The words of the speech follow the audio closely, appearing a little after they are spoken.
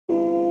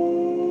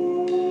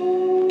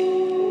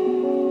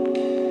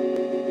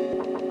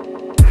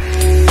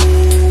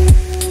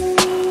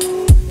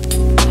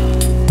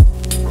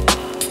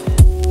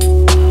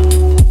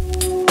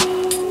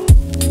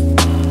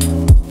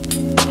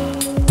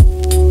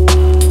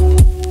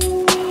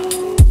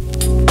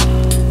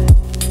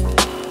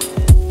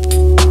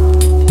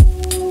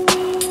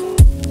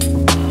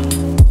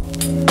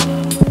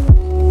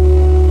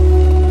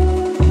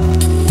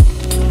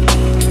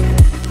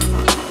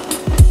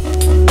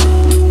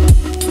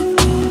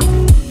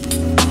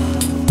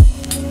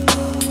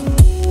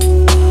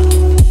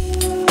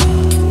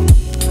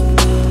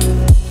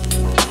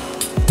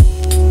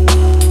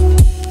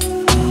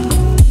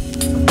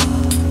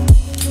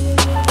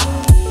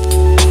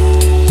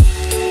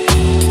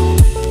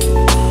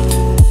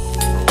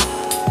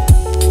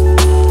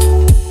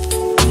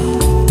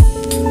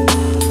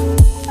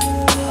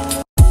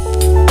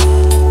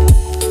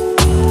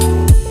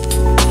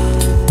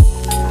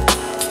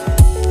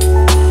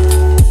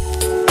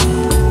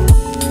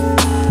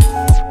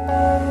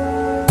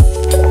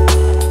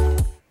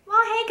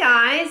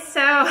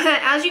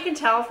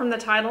tell from the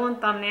title and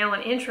thumbnail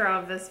and intro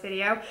of this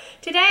video,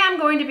 today I'm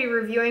going to be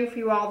reviewing for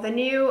you all the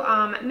new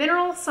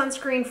mineral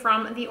sunscreen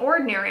from The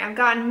Ordinary. I've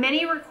gotten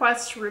many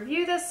requests to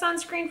review this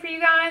sunscreen for you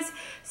guys,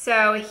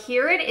 so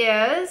here it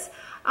is.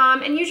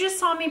 And you just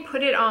saw me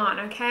put it on,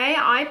 okay?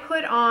 I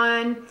put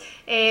on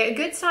a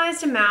good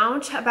sized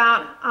amount,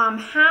 about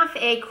half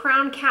a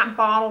crown cap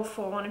bottle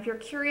full. And if you're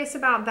curious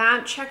about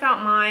that, check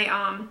out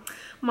my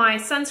my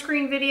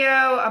sunscreen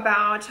video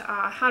about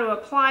how to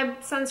apply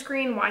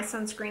sunscreen, why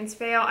sunscreens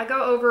fail. I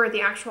go over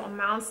the actual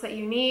amounts that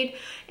you need,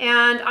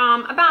 and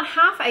about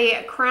half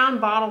a crown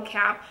bottle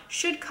cap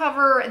should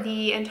cover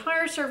the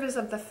entire surface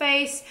of the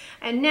face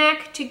and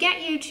neck to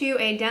get you to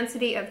a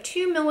density of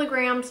 2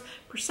 milligrams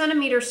per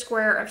centimeter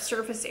square of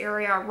surface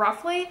area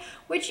roughly,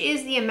 which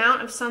is the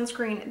amount of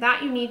sunscreen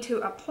that you need to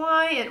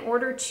apply in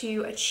order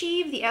to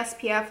achieve the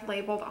SPF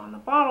labeled on the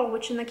bottle,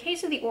 which in the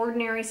case of the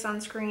Ordinary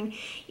sunscreen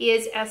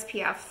is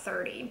SPF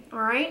 30, all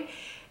right?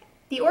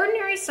 The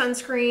Ordinary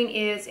sunscreen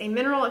is a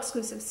mineral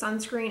exclusive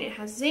sunscreen. It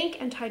has zinc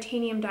and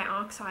titanium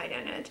dioxide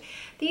in it.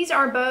 These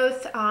are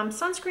both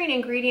sunscreen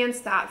ingredients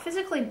that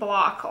physically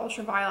block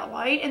ultraviolet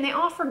light, and they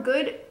offer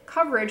good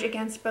coverage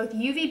against both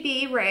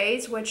UVB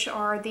rays, which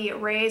are the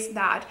rays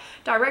that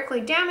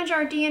directly damage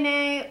our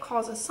DNA,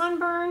 cause a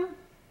sunburn,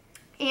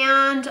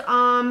 and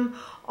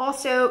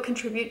also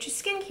contribute to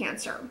skin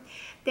cancer.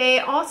 They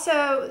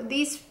also,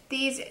 these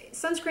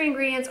sunscreen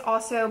ingredients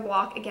also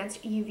block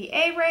against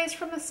UVA rays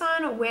from the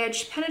sun,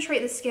 which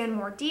penetrate the skin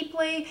more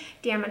deeply,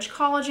 damage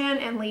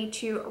collagen, and lead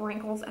to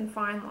wrinkles and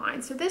fine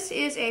lines. So this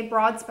is a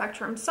broad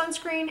spectrum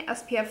sunscreen,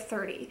 SPF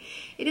 30.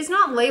 It is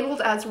not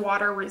labeled as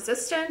water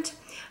resistant,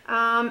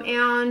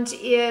 and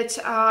it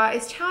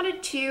is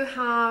touted to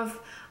have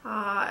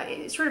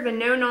sort of a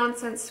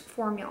no-nonsense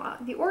formula.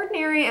 The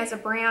Ordinary as a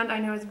brand I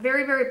know is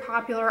very, very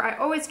popular. I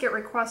always get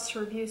requests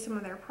to review some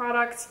of their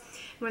products.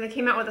 When they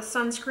came out with a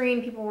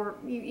sunscreen, people were,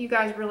 you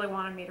guys really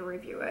wanted me to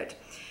review it.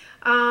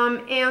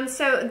 And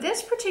so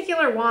this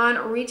particular one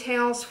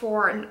retails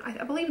for,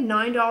 I believe,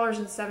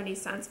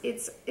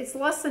 $9.70. It's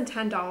less than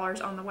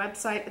 $10 on the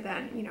website, but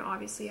then, you know,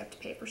 obviously you have to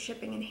pay for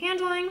shipping and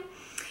handling.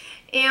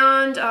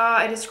 And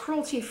it is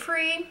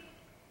cruelty-free.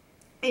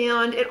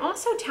 And it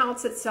also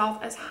touts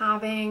itself as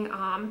having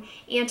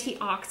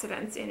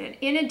antioxidants in it.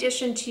 In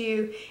addition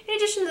to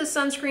the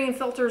sunscreen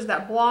filters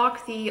that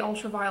block the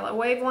ultraviolet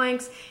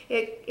wavelengths,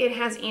 it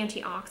has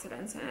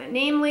antioxidants in it,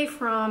 namely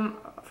from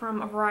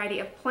a variety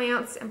of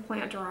plants and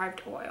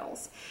plant-derived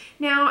oils.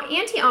 Now,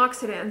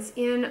 antioxidants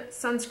in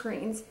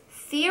sunscreens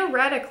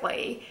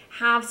theoretically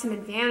have some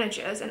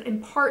advantages and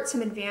impart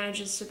some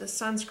advantages to the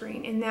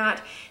sunscreen in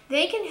that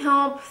they can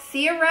help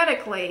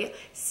theoretically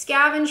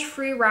scavenge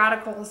free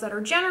radicals that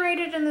are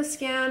generated in the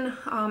skin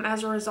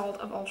as a result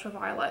of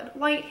ultraviolet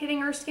light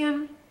hitting our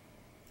skin.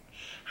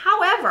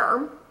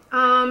 However,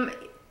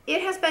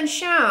 it has been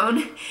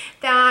shown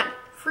that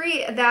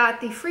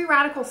the free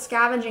radical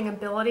scavenging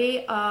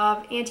ability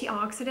of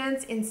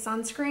antioxidants in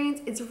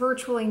sunscreens is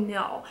virtually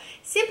nil,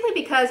 simply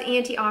because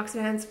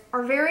antioxidants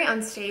are very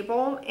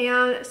unstable,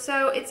 and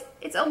so it's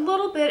a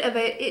little bit of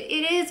it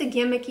is a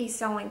gimmicky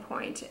selling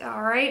point,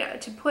 all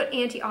right, to put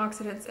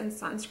antioxidants in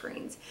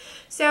sunscreens.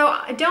 So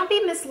don't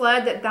be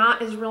misled that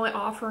that is really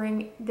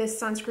offering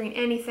this sunscreen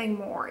anything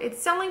more.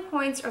 Its selling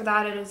points are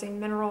that it is a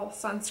mineral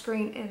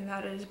sunscreen and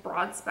that it is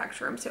broad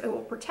spectrum, so it will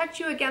protect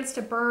you against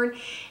a burn,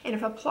 and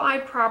if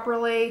applied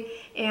properly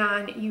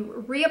and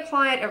you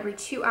reapply it every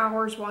 2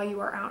 hours while you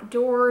are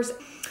outdoors,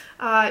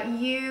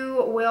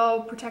 you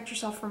will protect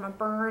yourself from a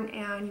burn,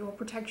 and you will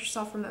protect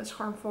yourself from those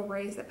harmful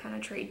rays that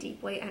penetrate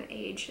deeply and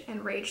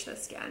enrage the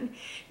skin.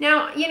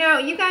 Now, you know,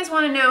 you guys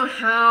want to know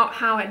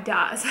how it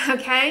does,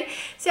 okay?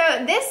 So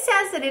this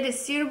says that it is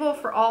suitable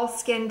for all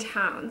skin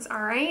tones,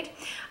 all right?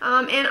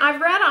 And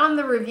I've read on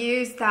the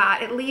reviews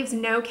that it leaves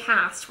no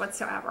cast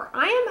whatsoever.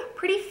 I am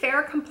pretty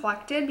fair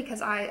complected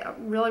because I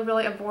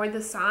really avoid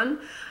the sun.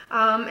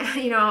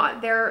 You know,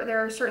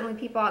 there are certainly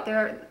people out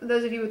there,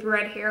 those of you with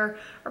red hair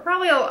are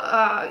probably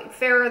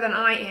fairer than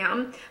I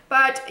am,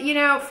 but you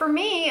know, for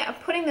me,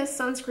 putting this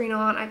sunscreen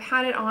on, I've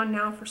had it on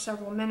now for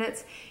several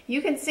minutes.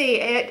 You can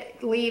see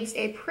it leaves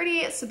a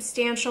pretty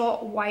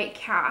substantial white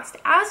cast,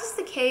 as is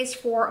the case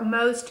for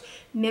most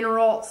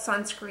mineral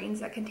sunscreens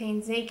that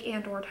contain zinc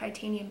and or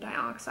titanium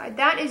dioxide.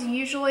 That is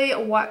usually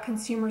what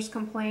consumers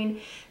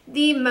complain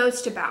the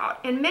most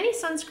about, and many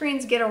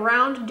sunscreens get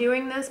around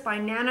doing this by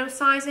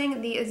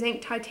nano-sizing the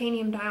zinc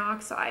titanium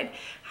dioxide.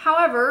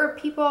 However,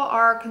 people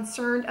are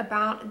concerned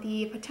about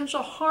the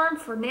potential harm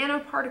for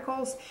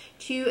nanoparticles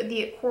to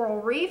the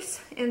coral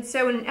reefs, and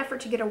so in an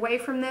effort to get away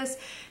from this,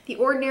 The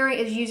Ordinary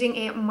is using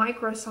a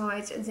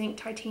micro-sized zinc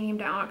titanium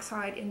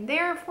dioxide in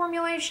their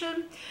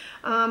formulation,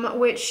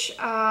 which,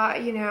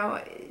 you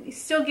know,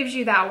 still gives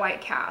you that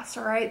white cast,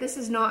 all right? This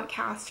is not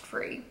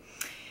cast-free.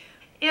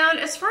 And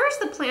as far as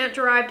the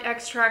plant-derived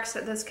extracts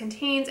that this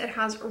contains, it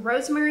has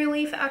rosemary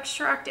leaf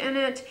extract in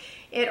it,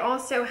 It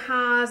also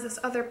has this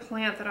other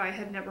plant that I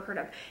had never heard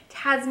of,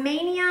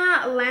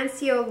 Tasmania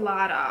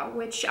lanceolata,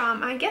 which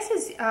I guess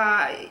is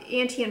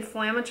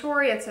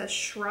anti-inflammatory. It's a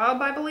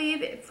shrub, I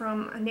believe,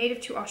 from a native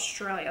to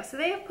Australia. So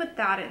they have put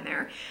that in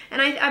there.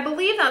 And I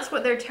believe that's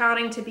what they're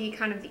touting to be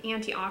kind of the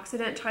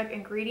antioxidant type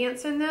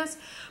ingredients in this.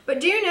 But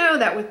do know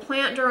that with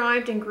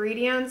plant-derived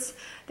ingredients,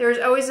 there's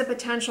always a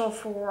potential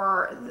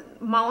for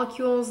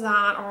molecules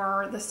that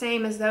are the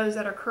same as those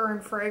that occur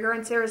in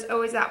fragrance. There is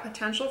always that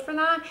potential for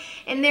that.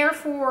 And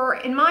therefore,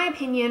 in my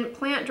opinion,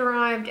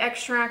 plant-derived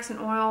extracts and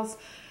oils,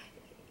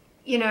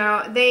 you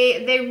know,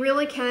 they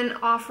really can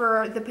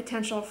offer the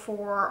potential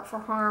for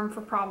harm,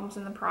 for problems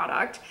in the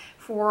product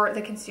for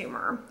the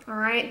consumer. All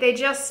right, they're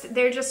just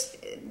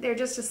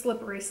a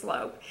slippery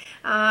slope.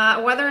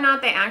 Whether or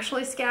not they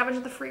actually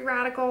scavenge the free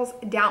radicals,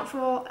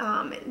 doubtful.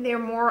 They're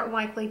more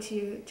likely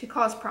to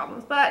cause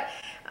problems, but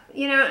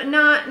you know,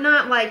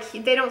 not like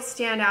they don't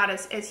stand out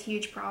as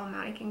huge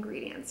problematic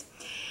ingredients.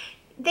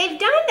 They've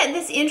done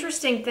this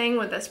interesting thing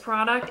with this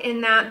product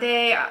in that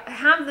they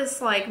have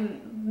this like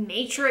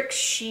matrix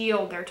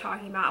shield they're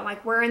talking about,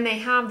 like wherein they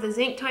have the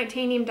zinc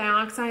titanium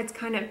dioxides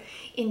kind of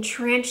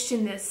entrenched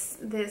in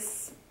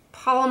this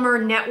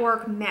polymer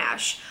network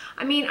mesh.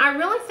 I mean, I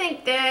really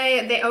think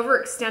they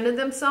overextended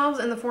themselves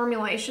in the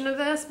formulation of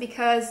this,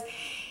 because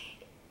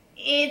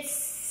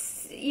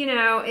it's, you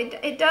know,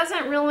 it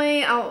doesn't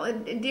really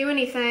do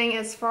anything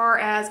as far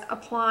as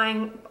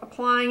applying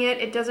it.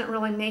 It doesn't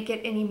really make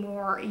it any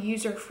more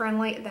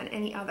user-friendly than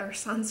any other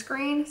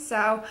sunscreen.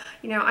 So,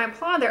 you know, I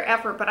applaud their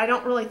effort, but I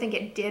don't really think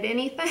it did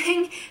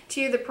anything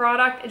to the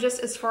product just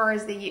as far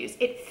as the use.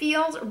 It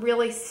feels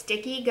really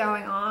sticky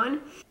going on.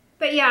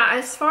 But yeah,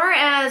 as far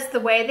as the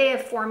way they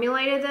have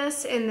formulated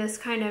this in this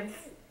kind of,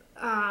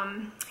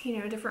 you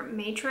know, different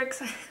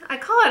matrix, I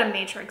call it a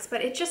matrix,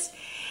 but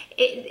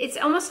it's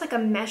almost like a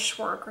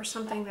meshwork or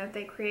something that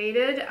they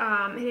created,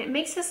 and it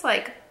makes this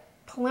like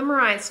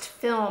polymerized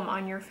film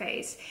on your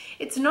face.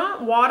 It's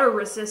not water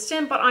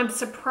resistant, but I'm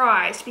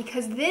surprised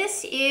because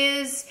this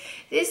is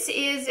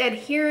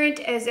adherent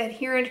as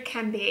adherent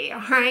can be.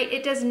 All right,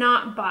 it does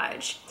not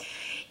budge.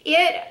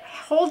 It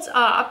holds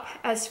up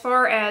as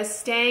far as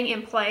staying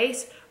in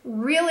place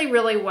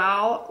really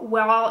well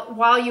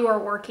while you are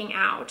working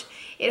out.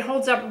 It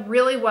holds up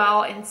really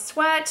well in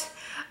sweat.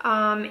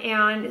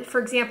 And for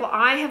example,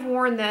 I have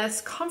worn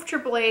this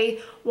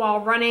comfortably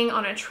while running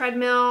on a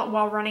treadmill,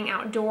 while running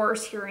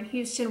outdoors here in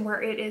Houston,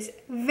 where it is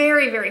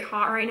very, very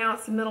hot right now.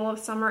 It's the middle of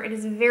summer. It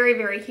is very,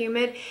 very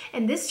humid,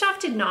 and this stuff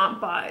did not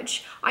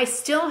budge. I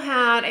still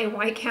had a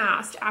white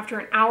cast after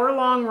an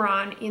hour-long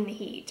run in the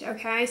heat,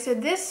 okay? So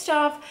this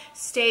stuff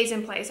stays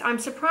in place. I'm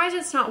surprised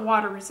it's not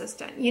water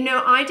resistant. You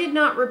know, I did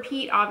not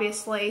repeat,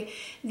 obviously,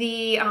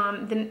 the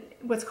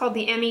what's called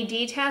the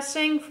MED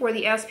testing for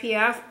the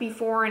SPF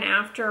before and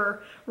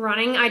after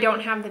running. I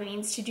don't have the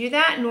means to do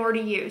that, nor do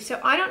you. So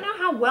I don't know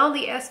how well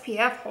the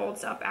SPF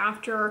holds up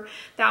after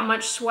that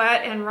much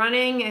sweat and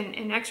running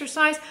and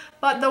exercise,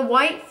 but the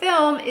white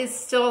film is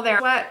still there.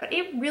 But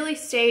it really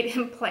stayed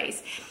in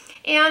place.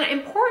 And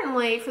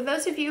importantly, for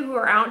those of you who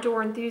are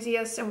outdoor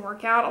enthusiasts and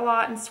work out a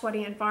lot in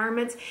sweaty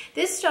environments,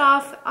 this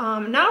stuff,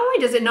 not only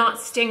does it not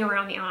sting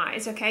around the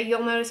eyes, okay?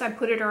 You'll notice I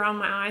put it around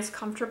my eyes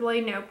comfortably,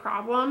 no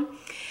problem.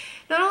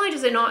 Not only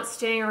does it not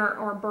sting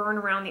or burn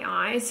around the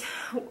eyes,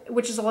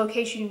 which is a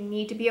location you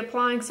need to be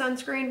applying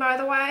sunscreen, by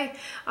the way,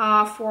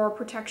 for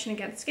protection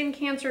against skin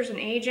cancers and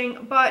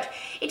aging, but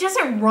it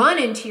doesn't run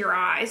into your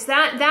eyes.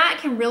 That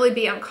can really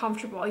be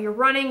uncomfortable. You're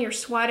running, you're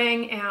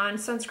sweating, and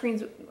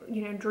sunscreen's,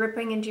 you know,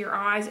 dripping into your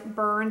eyes. It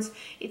burns.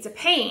 It's a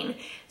pain.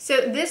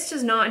 So this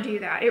does not do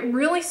that. It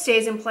really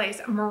stays in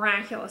place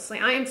miraculously.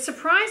 I am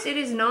surprised it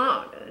is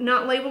not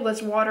labeled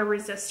as water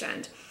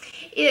resistant.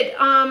 It,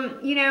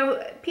 you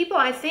know, people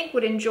I think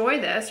would enjoy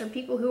this, or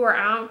people who are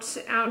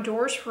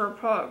outdoors for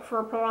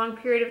a prolonged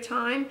period of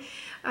time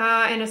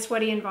in a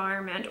sweaty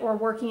environment, or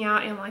working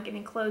out in like an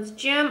enclosed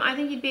gym. I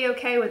think you'd be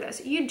okay with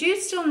this. You do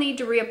still need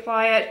to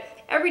reapply it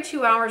every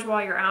 2 hours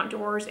while you're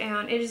outdoors,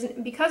 and it is,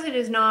 because it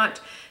is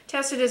not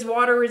tested as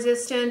water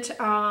resistant,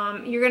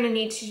 you're going to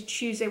need to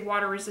choose a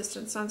water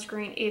resistant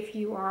sunscreen if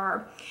you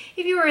are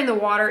in the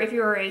water, if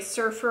you're a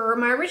surfer.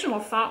 My original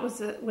thought was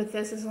that with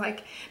this is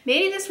like,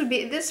 maybe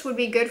this would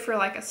be good for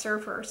like a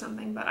surfer or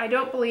something, but I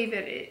don't believe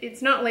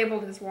it's not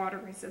labeled as water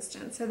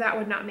resistant, so that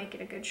would not make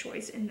it a good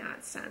choice in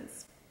that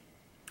sense.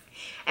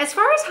 As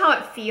far as how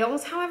it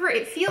feels, however,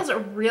 it feels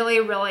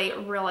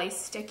really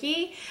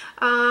sticky.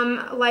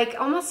 Like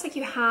almost like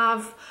you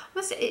have,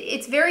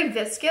 it's very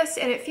viscous,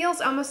 and it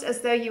feels almost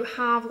as though you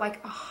have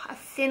like a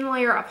thin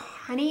layer of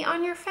honey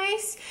on your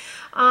face.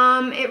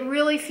 It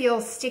really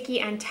feels sticky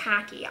and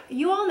tacky.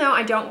 You all know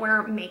I don't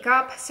wear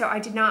makeup, so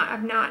I've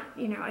not,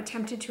 you know,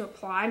 attempted to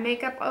apply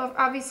makeup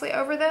obviously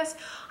over this.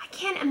 I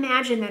can't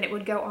imagine that it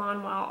would go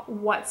on well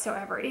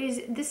whatsoever.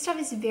 This stuff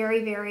is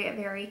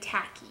very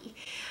tacky.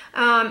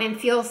 and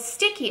feels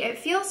sticky. It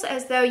feels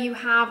as though you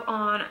have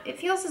on,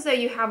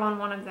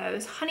 one of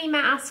those honey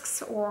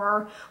masks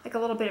or like a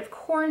little bit of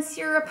corn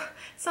syrup,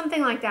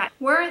 something like that.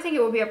 Where I think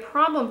it will be a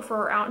problem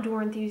for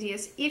outdoor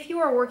enthusiasts, if you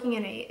are working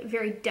in a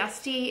very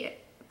dusty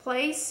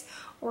place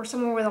or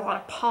somewhere with a lot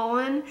of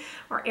pollen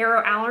or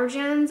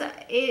aeroallergens,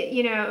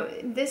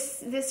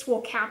 this will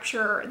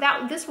capture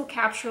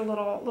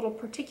little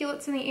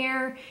particulates in the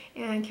air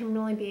and can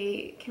really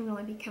be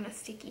kind of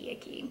sticky,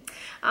 icky.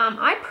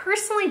 I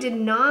personally do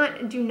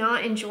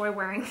not enjoy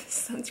wearing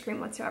this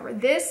sunscreen whatsoever.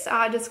 This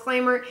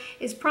disclaimer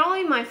is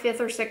probably my 5th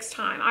or 6th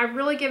time. I've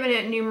really given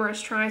it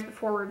numerous tries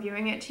before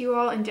reviewing it to you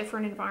all in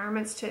different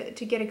environments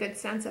to get a good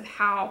sense of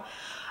how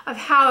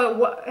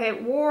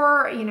it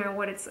wore,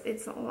 what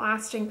its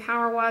lasting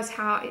power was,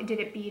 how did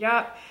it beat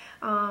up,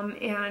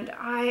 and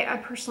I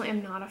personally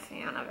am not a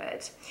fan of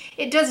it.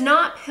 It does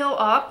not pill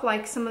up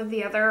like some of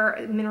the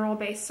other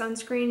mineral-based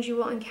sunscreens you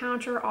will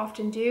encounter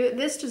often do.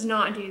 This does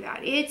not do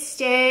that. It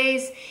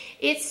stays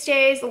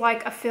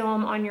like a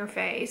film on your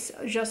face,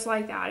 just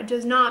like that. It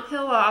does not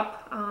pill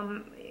up.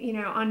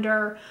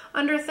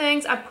 Under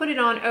things. I put it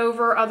on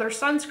over other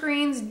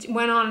sunscreens,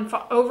 went on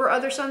over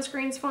other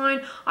sunscreens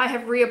fine. I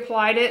have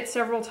reapplied it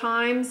several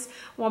times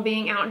while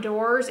being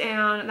outdoors,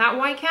 and that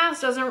white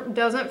cast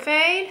doesn't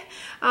fade,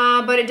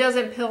 but it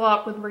doesn't pill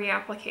up with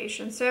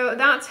reapplication, so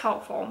that's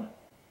helpful.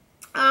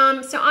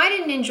 So I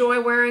didn't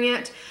enjoy wearing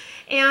it,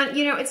 and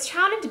it's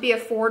touted to be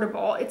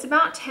affordable. It's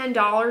about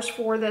 $10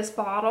 for this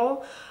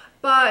bottle.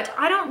 But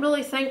I don't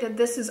really think that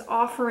this is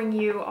offering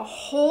you a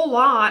whole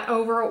lot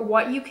over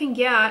what you can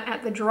get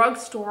at the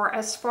drugstore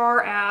as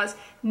far as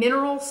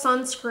mineral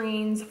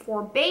sunscreens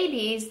for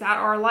babies that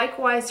are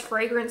likewise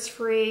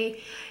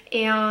fragrance-free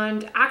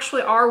and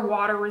actually are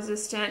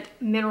water-resistant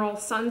mineral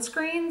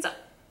sunscreens.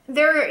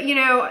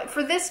 They're,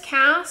 for this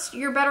cast,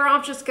 you're better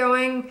off just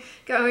going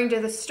to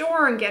the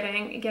store and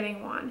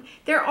getting one.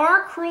 There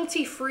are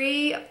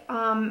cruelty-free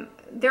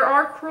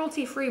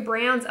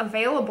brands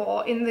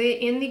available in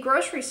the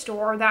grocery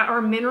store that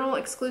are mineral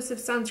exclusive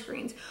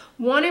sunscreens.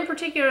 One in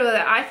particular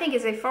that I think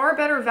is a far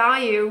better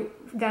value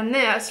than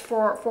this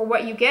for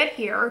what you get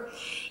here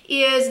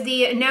is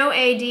the No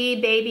AD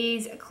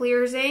Babies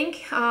Clear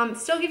Zinc.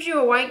 Still gives you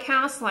a white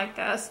cast like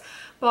this,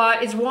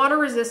 but it's water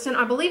resistant.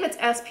 I believe it's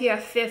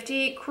SPF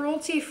 50,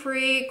 cruelty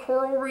free,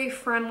 coral reef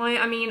friendly.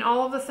 I mean,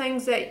 all of the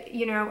things that,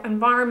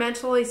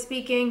 environmentally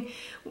speaking,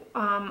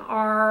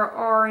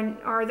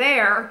 are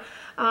there.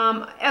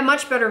 A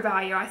much better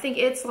value. I think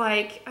it's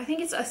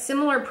a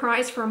similar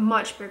price for a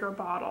much bigger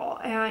bottle,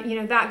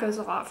 and that goes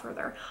a lot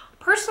further.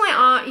 Personally,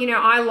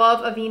 I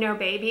love Aveeno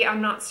Baby.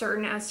 I'm not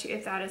certain as to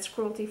if that is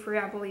cruelty-free.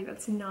 I believe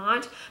it's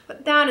not,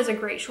 but that is a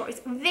great choice.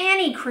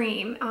 Vanny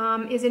Cream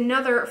is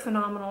another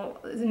phenomenal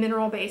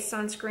mineral-based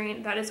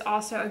sunscreen that is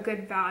also a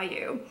good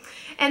value.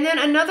 And then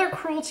another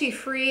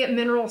cruelty-free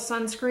mineral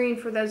sunscreen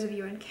for those of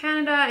you in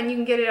Canada, and you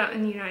can get it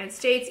in the United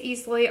States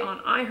easily on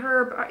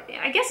iHerb.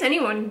 I guess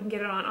anyone can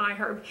get it on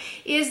iHerb,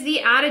 is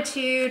the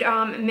Attitude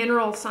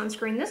Mineral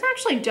Sunscreen. This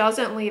actually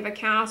doesn't leave a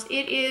cast.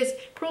 It is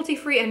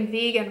cruelty-free and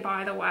vegan,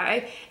 by the way.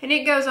 And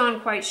it goes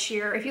on quite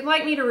sheer. If you'd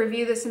like me to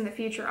review this in the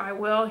future, I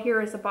will. Here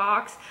is the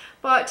box.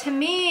 But to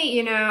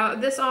me,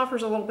 this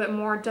offers a little bit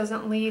more. It does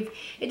not leave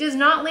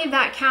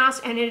that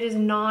cast, and it is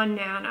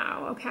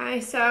non-nano, okay?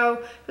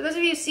 So for those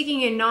of you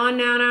seeking a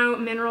non-nano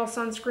mineral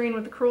sunscreen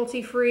with the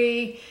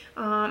cruelty-free,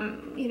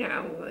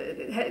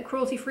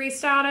 cruelty-free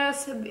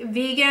status,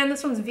 vegan,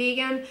 this one's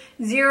vegan,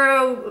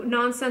 0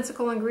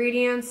 nonsensical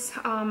ingredients,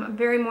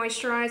 very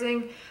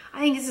moisturizing. I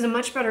think this is a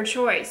much better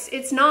choice.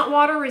 It's not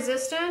water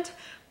resistant,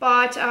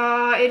 but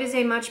it is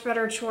a much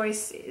better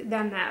choice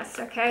than this,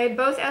 okay?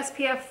 Both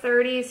SPF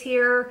 30s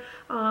here.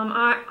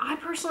 I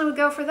personally would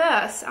go for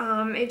this.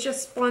 It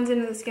just blends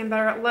into the skin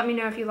better. Let me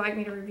know if you'd like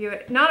me to review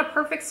it. Not a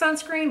perfect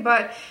sunscreen,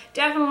 but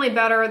definitely a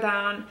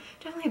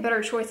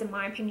better choice in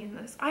my opinion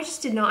than this. I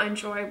do not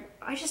enjoy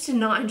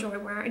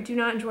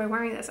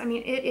wearing this. I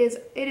mean,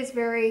 it's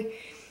very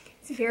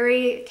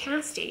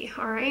casty,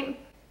 all right?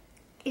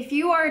 If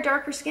you are a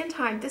darker skin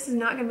type, this is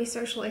not going to be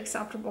socially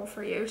acceptable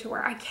for you to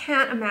wear. I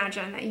can't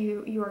imagine that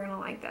you are going to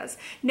like this.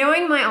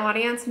 Knowing my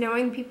audience,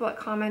 knowing people that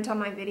comment on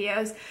my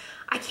videos,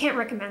 I can't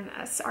recommend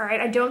this, all right?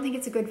 I don't think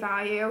it's a good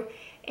value,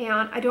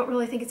 and I don't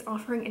really think it's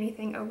offering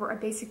anything over a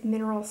basic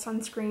mineral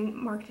sunscreen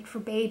marketed for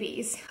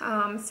babies.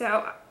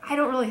 So I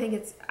don't really think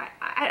it's,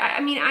 I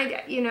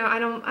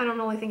don't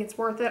really think it's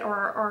worth it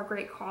or a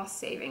great cost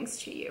savings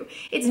to you.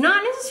 It's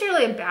not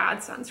necessarily a bad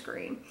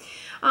sunscreen.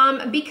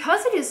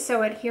 Because it is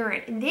so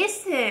adherent, this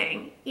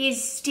thing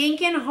is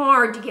stinking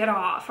hard to get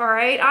off, all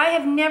right? I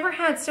have never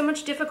had so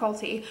much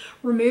difficulty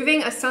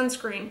removing a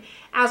sunscreen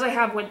as I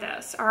have with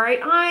this, all right?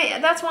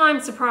 That's why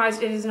I'm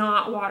surprised it is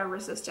not water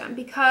resistant,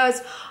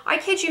 because I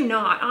kid you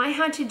not, I've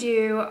had to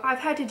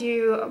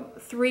do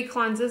 3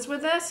 cleanses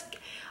with this.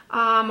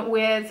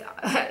 with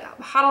Hada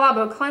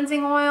Labo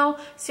cleansing oil.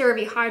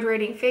 CeraVe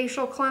hydrating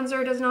facial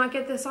cleanser does not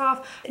get this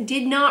off.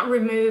 Did not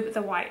remove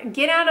the white.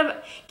 Get out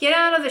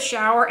of the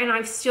shower and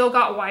I've still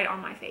got white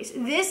on my face.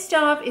 This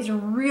stuff is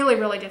really,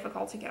 really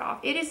difficult to get off.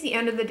 It is the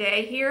end of the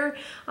day here.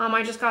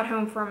 I just got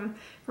home from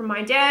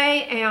my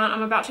day and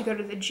I'm about to go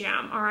to the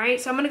gym. All right,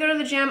 so I'm gonna go to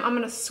the gym, I'm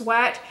gonna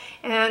sweat,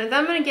 and then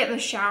I'm gonna get in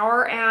the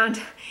shower,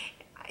 and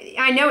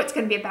I know it's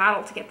going to be a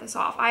battle to get this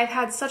off. I've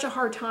had such a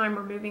hard time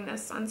removing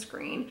this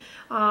sunscreen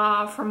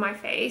from my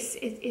face.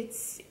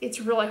 It's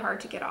really hard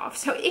to get off.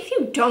 So if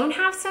you don't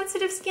have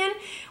sensitive skin,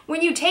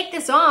 when you take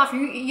this off,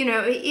 you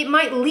know, it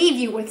might leave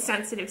you with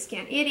sensitive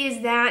skin. It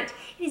is that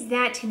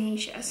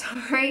tenacious,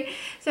 all right?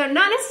 So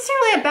not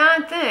necessarily a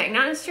bad thing.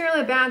 Not necessarily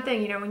a bad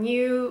thing. You know, when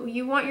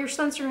you want your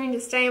sunscreen to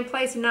stay in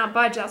place and not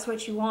budge, that's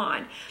what you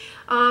want.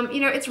 You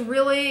know, it's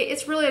really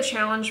a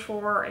challenge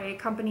for a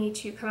company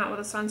to come out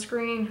with a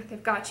sunscreen.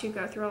 They've got to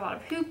go through a lot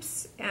of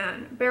hoops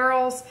and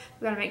barrels.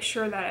 We've got to make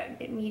sure that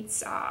it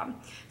meets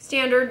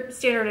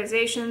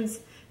standardizations.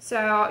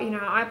 So, you know,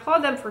 I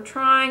applaud them for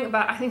trying,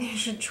 but I think they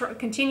should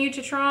continue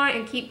to try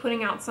and keep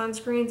putting out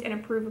sunscreens and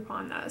improve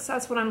upon those. So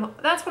that's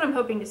what I'm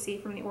hoping to see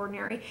from The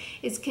Ordinary,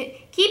 is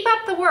keep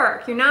up the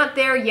work. You're not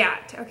there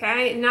yet,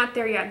 okay? Not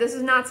there yet. This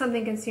is not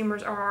something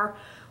consumers are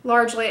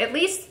largely, at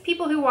least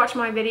people who watch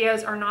my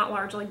videos, are not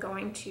largely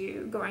going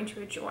to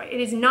enjoy.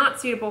 It is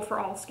not suitable for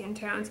all skin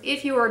tones.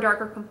 If you are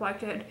darker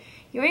complected,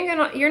 you're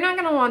not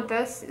gonna want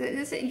this.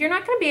 You're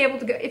not gonna be able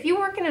to go. If you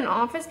work in an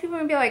office, people are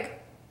gonna be like,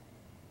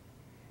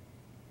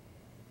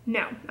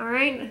 no, all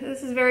right?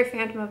 This is very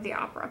Phantom of the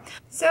Opera.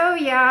 So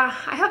yeah,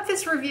 I hope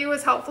this review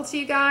was helpful to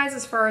you guys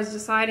as far as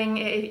deciding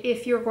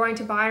if you're going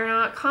to buy or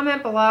not.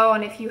 Comment below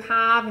on if you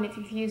have and if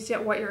you've used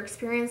it, what your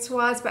experience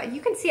was. But you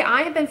can see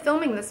I have been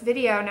filming this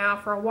video now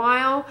for a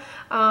while,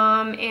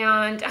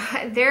 and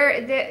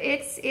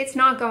it's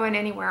not going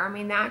anywhere. I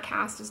mean, that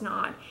cast is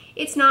not,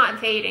 it's not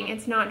fading,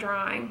 it's not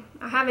drying.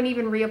 I haven't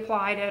even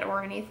reapplied it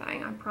or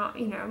anything.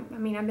 You know, I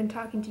mean, I've been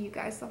talking to you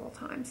guys the whole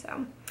time,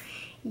 so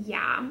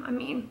yeah, I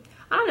mean,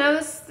 I don't know,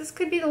 this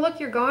could be the look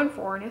you're going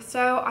for, and if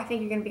so, I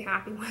think you're going to be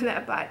happy with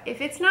it. But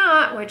if it's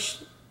not,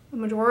 which the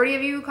majority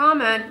of you who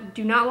comment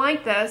do not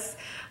like this,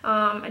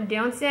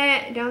 don't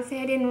say I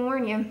didn't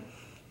warn you.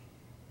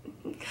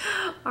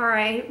 All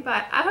right,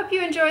 but I hope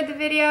you enjoyed the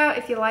video.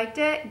 If you liked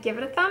it, give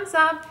it a thumbs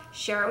up,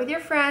 share it with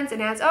your friends,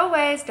 and as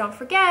always, don't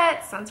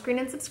forget, sunscreen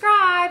and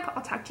subscribe.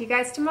 I'll talk to you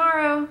guys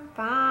tomorrow.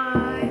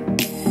 Bye.